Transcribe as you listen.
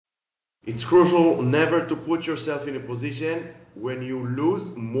It's crucial never to put yourself in a position when you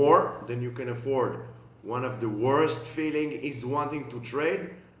lose more than you can afford. One of the worst feelings is wanting to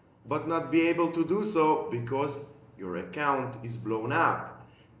trade but not be able to do so because your account is blown up.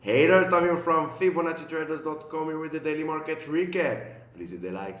 Hey there, Tommy from FIBONACCI'S.com here with the daily market recap. Please hit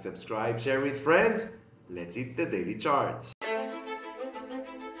the like, subscribe, share with friends. Let's hit the daily charts.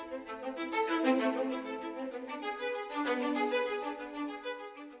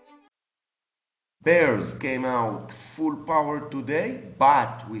 Bears came out full power today,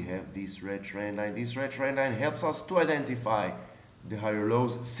 but we have this red trend line. This red trend line helps us to identify the higher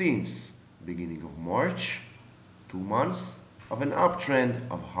lows since beginning of March. 2 months of an uptrend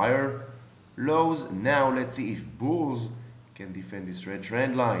of higher lows. Now let's see if bulls can defend this red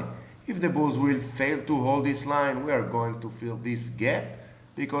trend line. If the bulls will fail to hold this line, we are going to fill this gap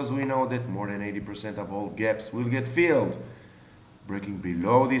because we know that more than 80% of all gaps will get filled. Breaking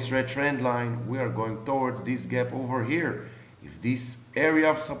below this red trend line, we are going towards this gap over here. If this area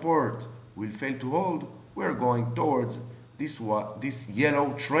of support will fail to hold, we are going towards this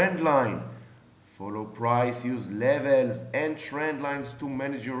yellow trend line. Follow price, use levels and trend lines to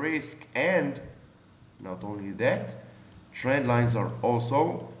manage your risk. And not only that, trend lines are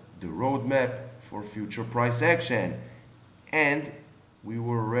also the roadmap for future price action. And we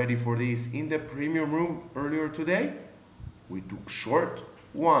were ready for this in the premium room earlier today. We took short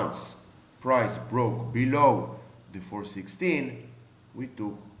once price broke below the 416. We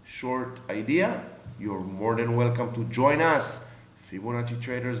took short idea. You're more than welcome to join us. Fibonacci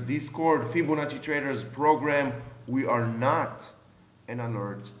Traders Discord, Fibonacci Traders program. We are not an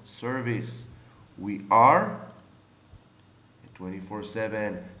alert service. We are a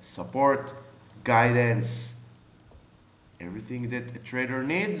 24/7 support, guidance, everything that a trader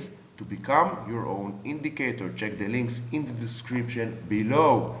needs to become your own indicator. Check the links in the description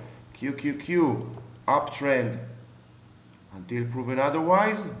below. QQQ, uptrend until proven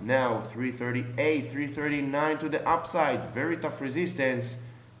otherwise. Now 338, 339 to the upside. Very tough resistance.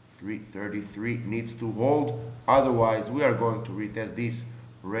 333 needs to hold. Otherwise, we are going to retest this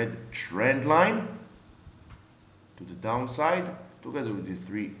red trend line to the downside together with the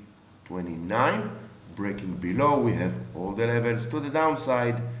 329. Breaking below, we have all the levels to the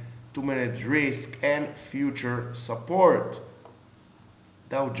downside to manage risk and future support.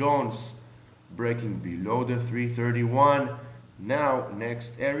 Dow Jones breaking below the 331. Now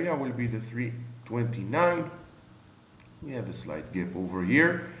next area will be the 329. We have a slight gap over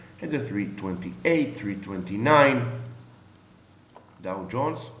here at the 328, 329. Dow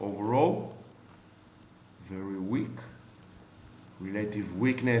Jones overall very weak. Relative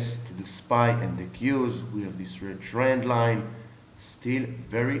weakness to the SPY and the Qs. We have this red trend line. Still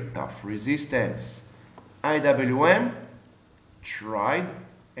very tough resistance. IWM tried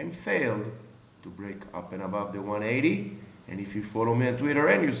and failed to break up and above the 180. And if you follow me on Twitter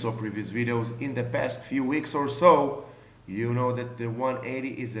and you saw previous videos in the past few weeks or so, you know that the 180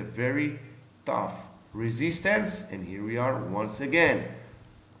 is a very tough resistance. And here we are once again.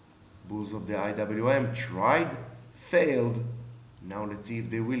 Bulls of the IWM tried, failed. Now let's see if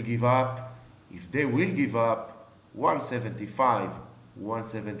they will give up. If they will give up, 175,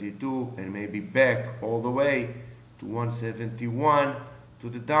 172, and maybe back all the way to 171 to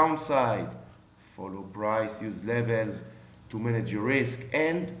the downside. Follow price, use levels to manage your risk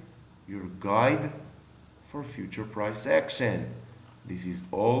and your guide for future price action. This is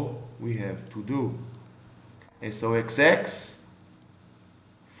all we have to do. SOXX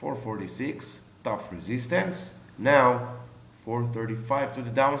 446, tough resistance. Now 435 to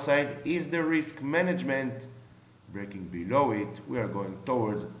the downside is the risk management. Breaking below it, we are going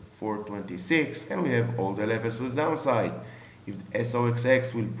towards 426 and we have all the levels to the downside. If the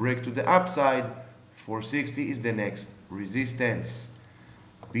SOXX will break to the upside, 460 is the next resistance.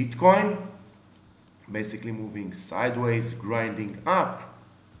 Bitcoin basically moving sideways, grinding up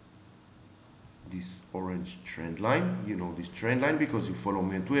this orange trend line. You know this trend line because you follow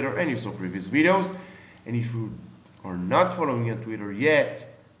me on Twitter and you saw previous videos. And if you are not following me on Twitter yet,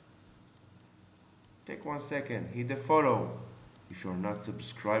 take 1 second, hit the follow. If you're not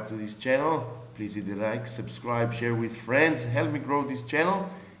subscribed to this channel, please hit the like, subscribe, share with friends. Help me grow this channel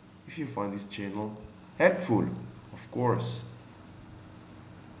if you find this channel helpful, of course.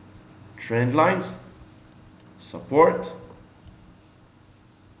 Trend lines, support,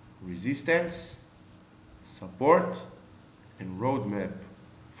 resistance, support, and roadmap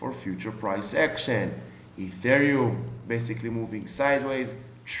for future price action. Ethereum basically moving sideways,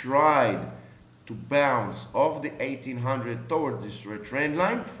 tried to bounce off the 1800 towards this red trend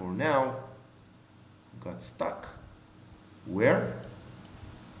line. For now, got stuck. Where?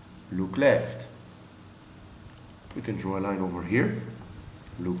 look left. We can draw a line over here,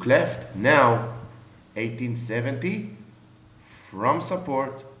 look left. Now 1870 from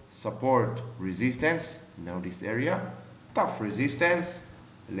support, resistance. Now this area, tough resistance.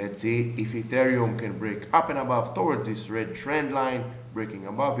 Let's see if Ethereum can break up and above towards this red trend line. Breaking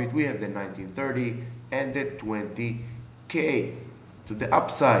above it, we have the 1930 and the 20K to the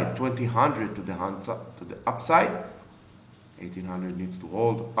upside, 2000 to the upside. 1800 needs to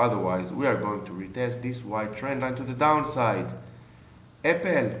hold, otherwise we are going to retest this white trend line to the downside.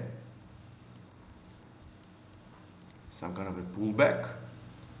 Apple, some kind of a pullback,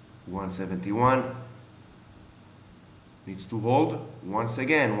 171 needs to hold. Once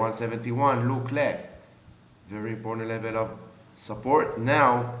again, 171, look left, very important level of support.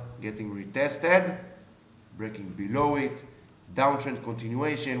 Now getting retested, breaking below it, downtrend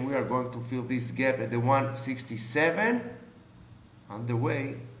continuation. We are going to fill this gap at the 167. On the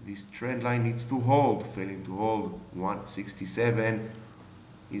way, this trend line needs to hold. Failing to hold, 167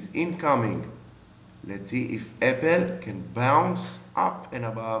 is incoming. Let's see if Apple can bounce up and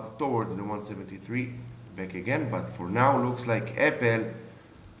above towards the 173. Back again, but for now looks like Apple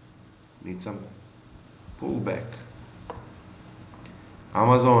needs some pullback.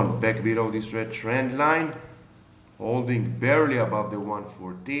 Amazon back below this red trend line, holding barely above the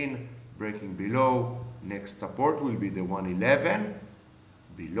 114, breaking below. Next support will be the 111.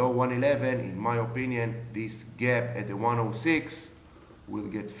 Below 111, in my opinion, this gap at the 106 will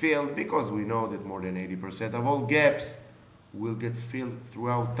get filled, because we know that more than 80% of all gaps will get filled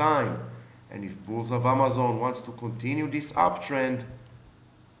throughout time. And if bulls of Amazon wants to continue this uptrend,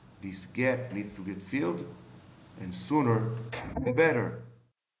 this gap needs to get filled, and sooner the better.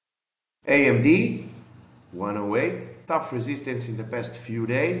 AMD 108, tough resistance in the past few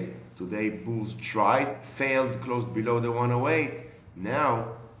days. Today bulls tried, failed, closed below the 108.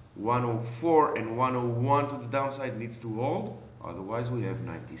 Now 104 and 101 to the downside needs to hold, otherwise we have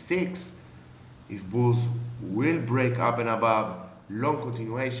 96. If bulls will break up and above, long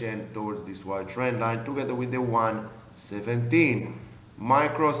continuation towards this white trend line together with the 117.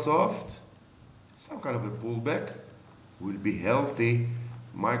 Microsoft, some kind of a pullback, will be healthy.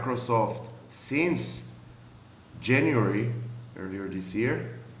 Microsoft, since January, earlier this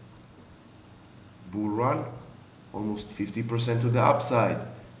year, bull run, almost 50% to the upside.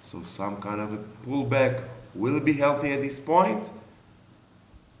 So some kind of a pullback will be healthy at this point.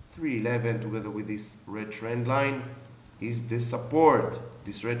 311 together with this red trend line is the support.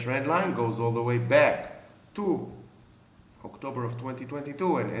 This red trend line goes all the way back to October of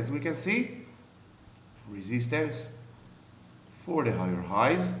 2022, and as we can see, resistance for the higher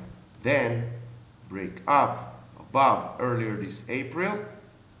highs, then break up above earlier this April,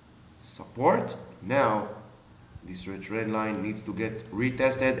 support. Now this red trend line needs to get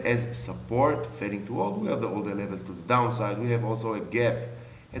retested as support, fading to all. We have all the levels to the downside. We have also a gap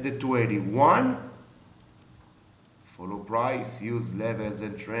at the 281. Follow price, use levels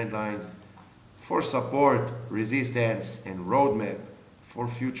and trend lines for support, resistance, and roadmap for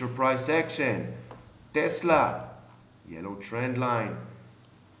future price action. Tesla, yellow trend line.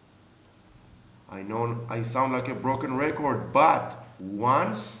 I know I sound like a broken record, but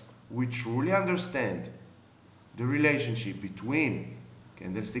once we truly understand the relationship between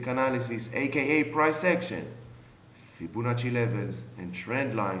candlestick analysis, aka price action, Fibonacci levels, and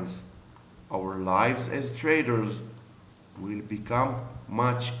trend lines, our lives as traders will become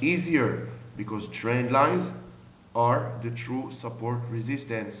much easier, because trend lines are the true support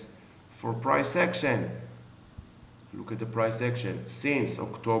resistance for price action. Look at the price action since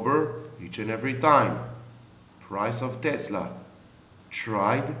October. Each and every time price of Tesla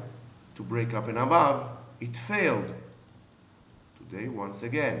tried to break up and above, it failed. Today, once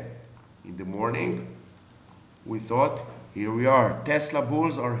again, in the morning, we thought, here we are, Tesla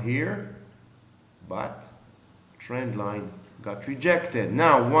bulls are here, but trend line got rejected.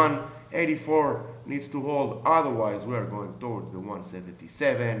 Now 184 needs to hold, otherwise we are going towards the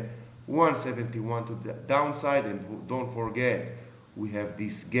 177, 171 to the downside, and don't forget, we have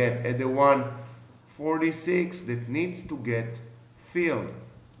this gap at the 146 that needs to get filled.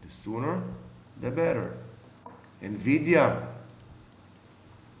 The sooner, the better. Nvidia,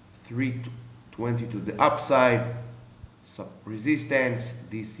 320 to the upside, resistance,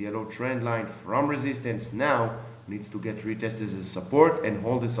 this yellow trend line from resistance now needs to get retested as a support and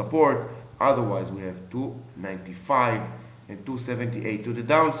hold the support, otherwise we have 295 and 278 to the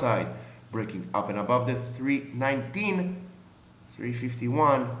downside. Breaking up and above the 319,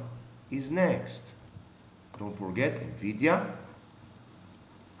 351 is next. Don't forget Nvidia,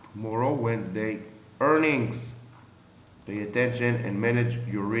 tomorrow, Wednesday, earnings. Pay attention and manage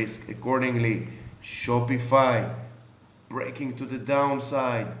your risk accordingly. Shopify breaking to the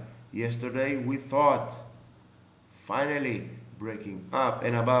downside. Yesterday we thought finally breaking up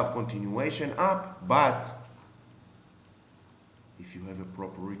and above, continuation up, but if you have a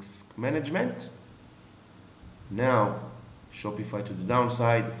proper risk management, now Shopify to the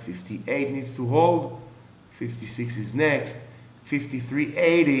downside, 58 needs to hold, 56 is next,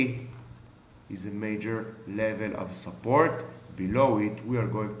 53.80 is a major level of support. Below it, we are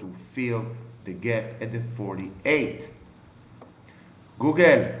going to fill the gap at the 48.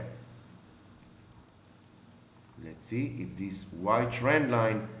 Google. Let's see if this white trend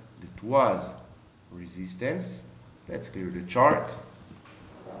line that was resistance. Let's clear the chart.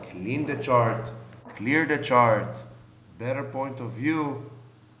 Clean the chart. Clear the chart. Better point of view.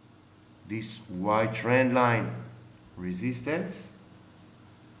 This white trend line. Resistance.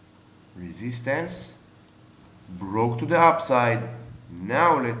 Resistance. Broke to the upside.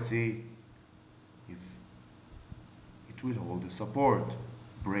 Now let's see if it will hold the support.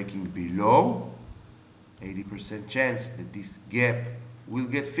 Breaking below. 80% chance that this gap will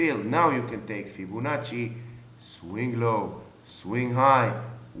get filled. Now you can take Fibonacci, swing low, swing high.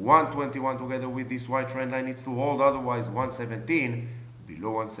 121 together with this white trend line needs to hold, otherwise 117.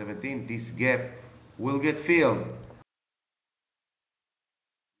 Below 117, this gap will get filled.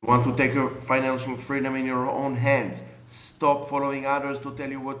 You want to take your financial freedom in your own hands. Stop following others to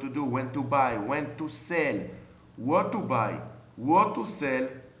tell you what to do, when to buy, when to sell, what to buy, what to sell.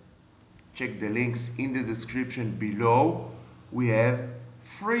 Check the links in the description below. We have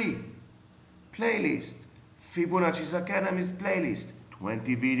free playlist, Fibonacci's Academy's playlist,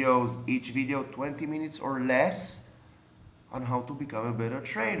 20 videos, each video 20 minutes or less on how to become a better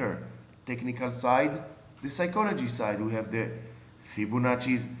trader. Technical side, the psychology side. We have the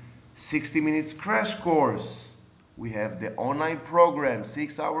Fibonacci's 60 minutes crash course. We have the online program,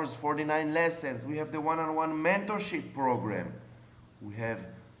 6 hours, 49 lessons. We have the one-on-one mentorship program. We have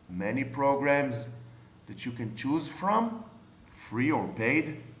many programs that you can choose from, free or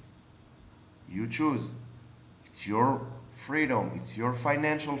paid. You choose. It's your freedom. It's your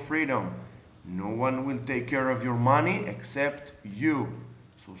financial freedom. No one will take care of your money except you.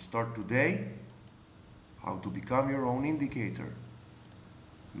 So start today. How to become your own indicator.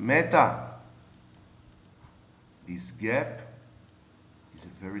 Meta. This gap is a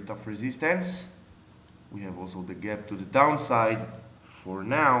very tough resistance. We have also the gap to the downside. For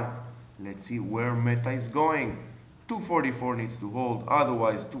now, let's see where Meta is going. 244 needs to hold,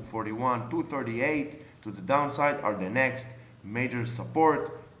 otherwise 241, 238 to the downside are the next major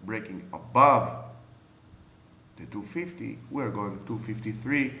support, breaking above the 250. We're going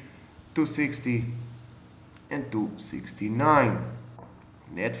 253, 260, and 269.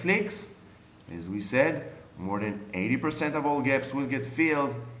 Netflix, as we said, more than 80% of all gaps will get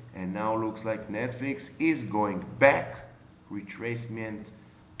filled, and now looks like Netflix is going back. Retracement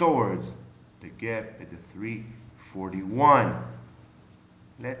towards the gap at the 341.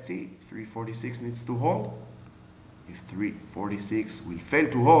 Let's see, 346 needs to hold. If 346 will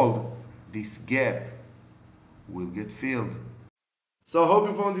fail to hold, this gap will get filled. So I hope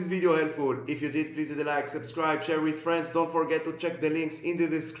you found this video helpful. If you did, please hit the like, subscribe, share with friends. Don't forget to check the links in the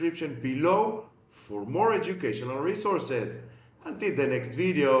description below for more educational resources. Until the next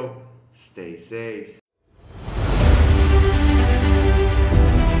video, stay safe.